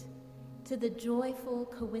Spirit, to the joyful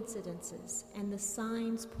coincidences and the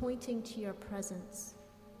signs pointing to your presence.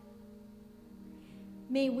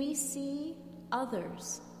 May we see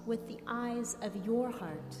others with the eyes of your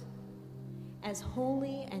heart as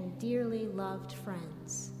holy and dearly loved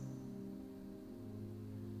friends.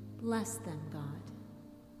 Bless them, God.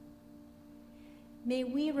 May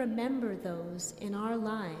we remember those in our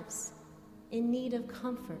lives in need of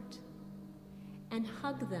comfort and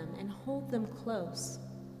hug them and hold them close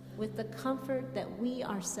with the comfort that we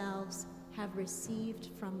ourselves have received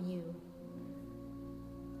from you.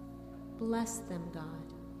 Bless them,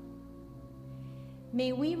 God.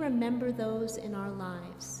 May we remember those in our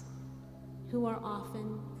lives who are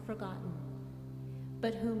often forgotten,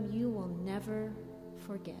 but whom you will never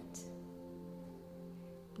forget.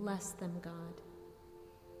 Bless them, God.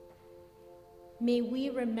 May we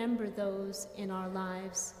remember those in our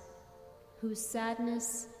lives whose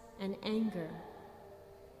sadness and anger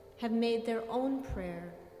have made their own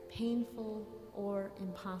prayer painful or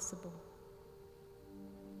impossible.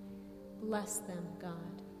 Bless them,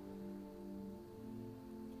 God.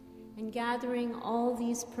 And gathering all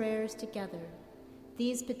these prayers together,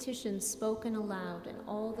 these petitions spoken aloud, and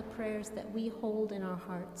all the prayers that we hold in our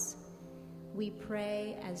hearts, we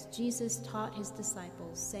pray as Jesus taught his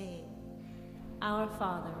disciples, saying, Our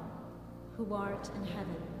Father, who art in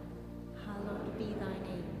heaven, hallowed be thy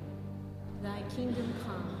name. Thy kingdom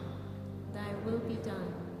come, thy will be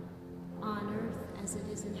done, on earth as it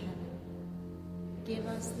is in heaven. Give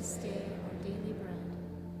us this day our daily bread,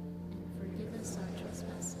 and forgive us our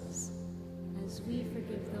trespasses, as we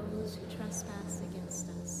forgive those who trespass against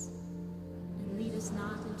us. And lead us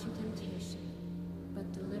not into temptation,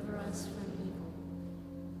 but deliver us from evil.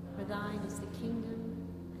 For thine is the kingdom,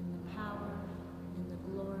 and the power, and the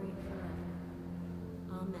glory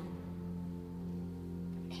forever. Amen.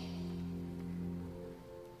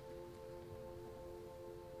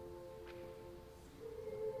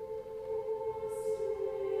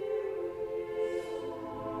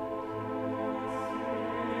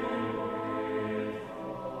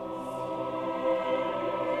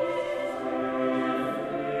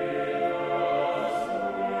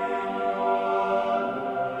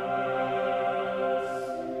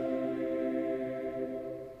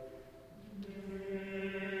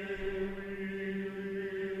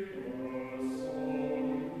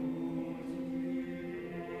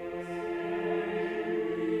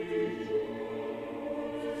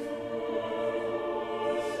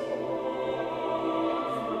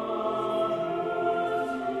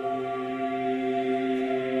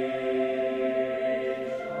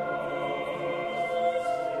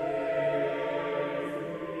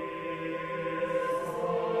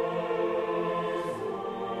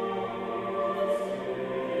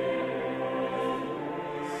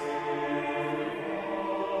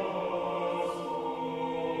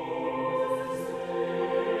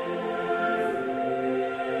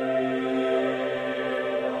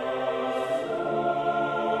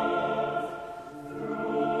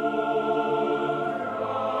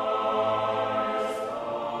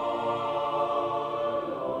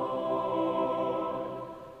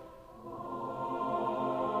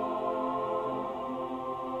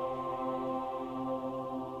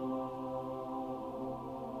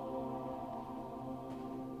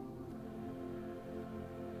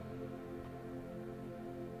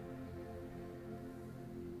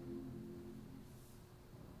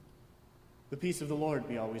 The peace of the Lord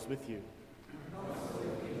be always with you.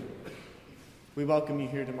 We welcome you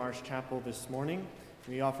here to Marsh Chapel this morning.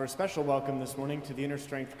 We offer a special welcome this morning to the Inner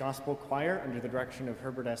Strength Gospel Choir under the direction of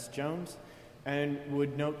Herbert S. Jones, and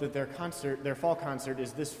would note that their fall concert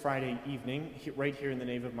is this Friday evening, right here in the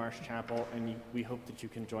nave of Marsh Chapel, and we hope that you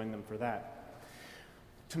can join them for that.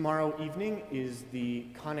 Tomorrow evening is the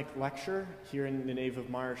Connick Lecture here in the nave of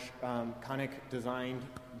Marsh. Connick designed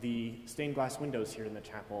the stained glass windows here in the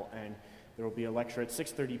chapel, and there will be a lecture at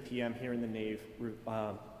 6:30 p.m. here in the nave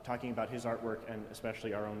talking about his artwork and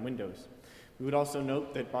especially our own windows. We would also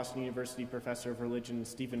note that Boston University Professor of Religion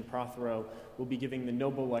Stephen Prothero will be giving the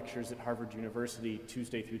Noble Lectures at Harvard University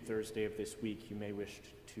Tuesday through Thursday of this week. You may wish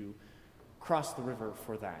to cross the river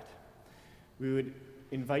for that. We would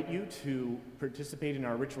invite you to participate in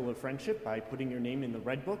our ritual of friendship by putting your name in the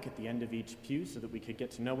red book at the end of each pew so that we could get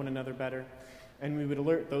to know one another better. And we would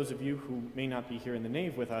alert those of you who may not be here in the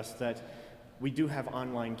nave with us that we do have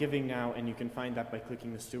online giving now, and you can find that by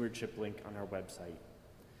clicking the stewardship link on our website.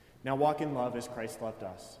 Now walk in love as Christ loved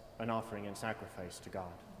us, an offering and sacrifice to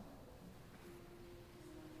God.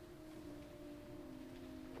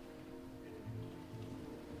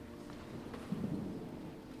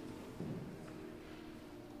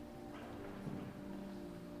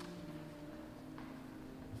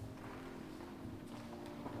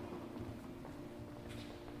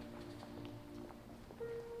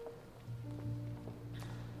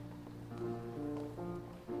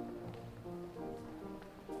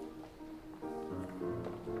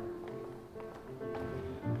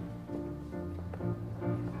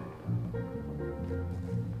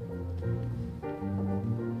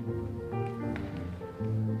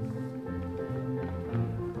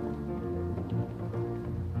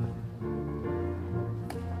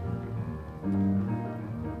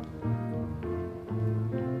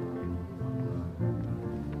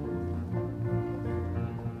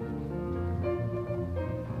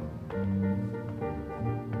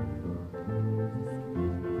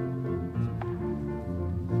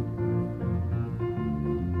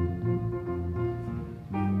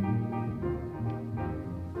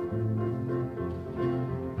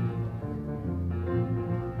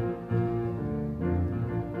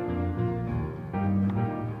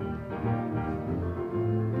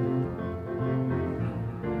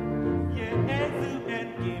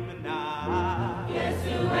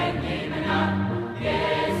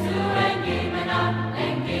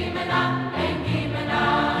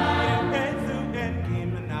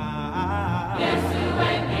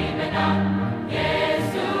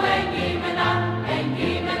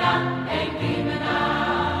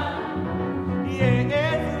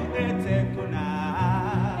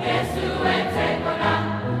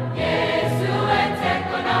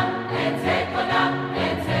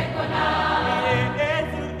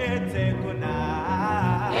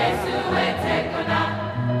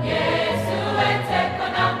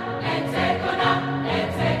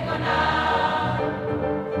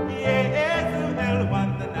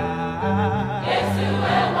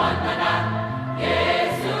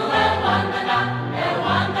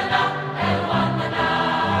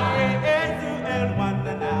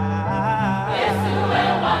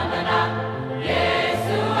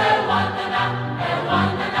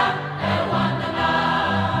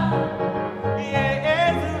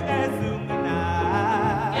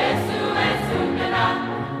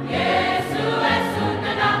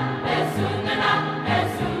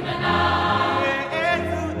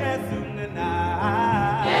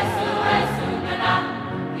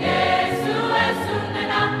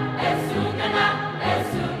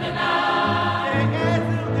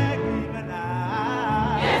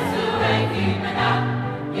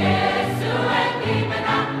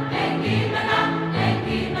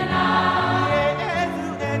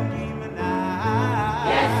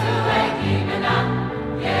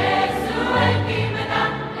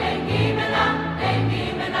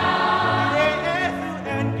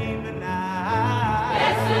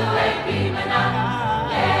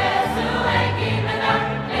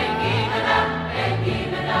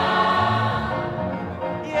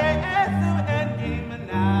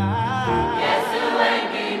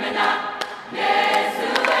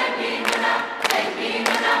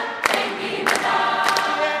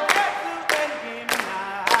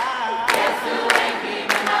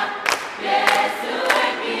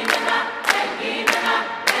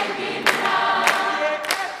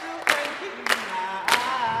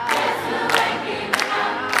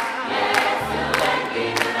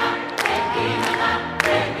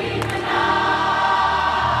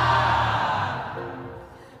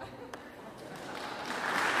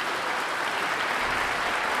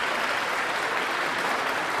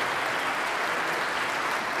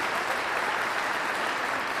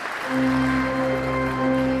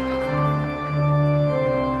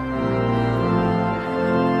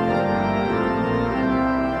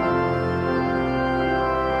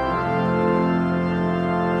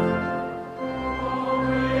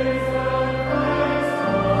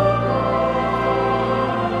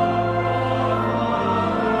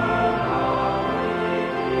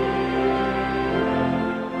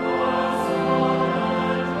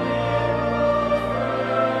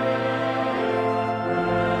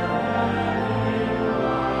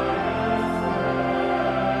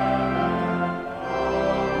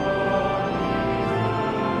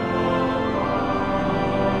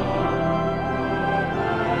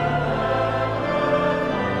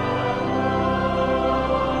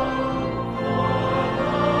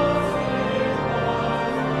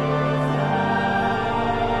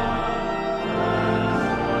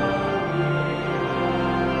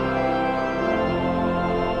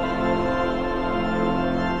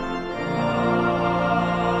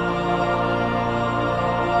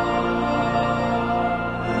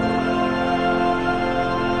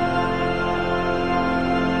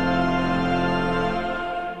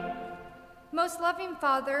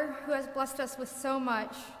 Father, who has blessed us with so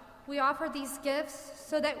much, we offer these gifts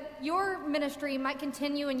so that your ministry might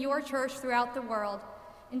continue in your church throughout the world.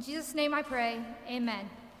 In Jesus' name I pray, amen.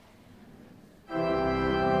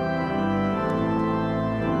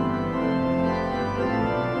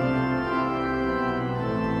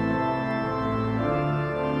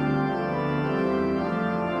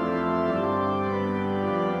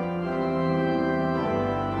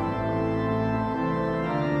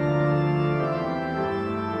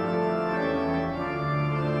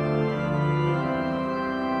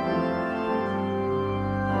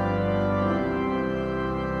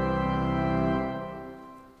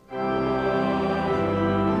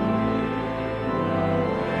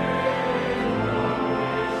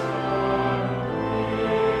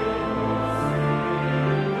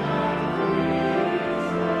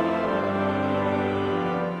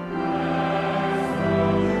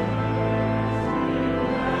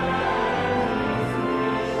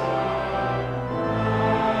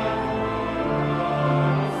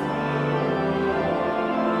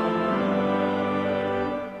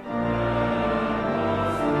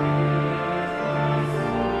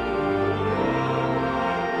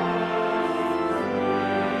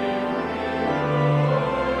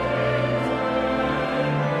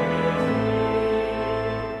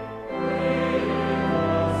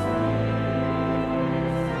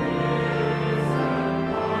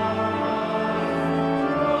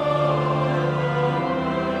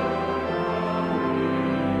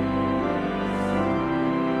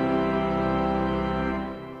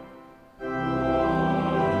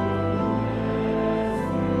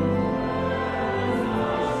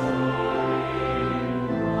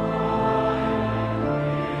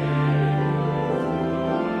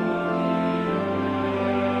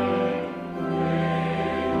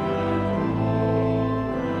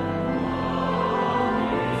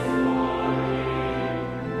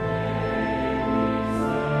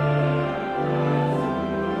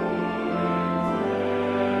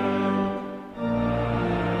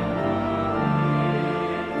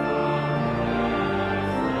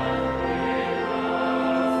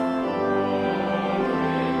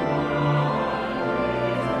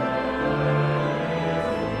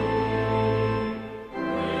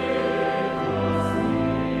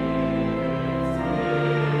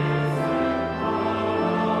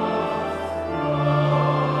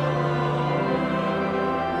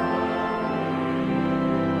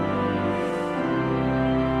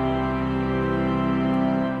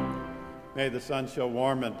 May the sun show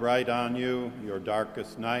warm and bright on you, your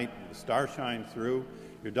darkest night, the star shine through,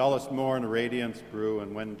 your dullest morn a radiance brew,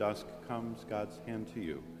 and when dusk comes, God's hand to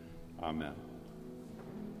you. Amen.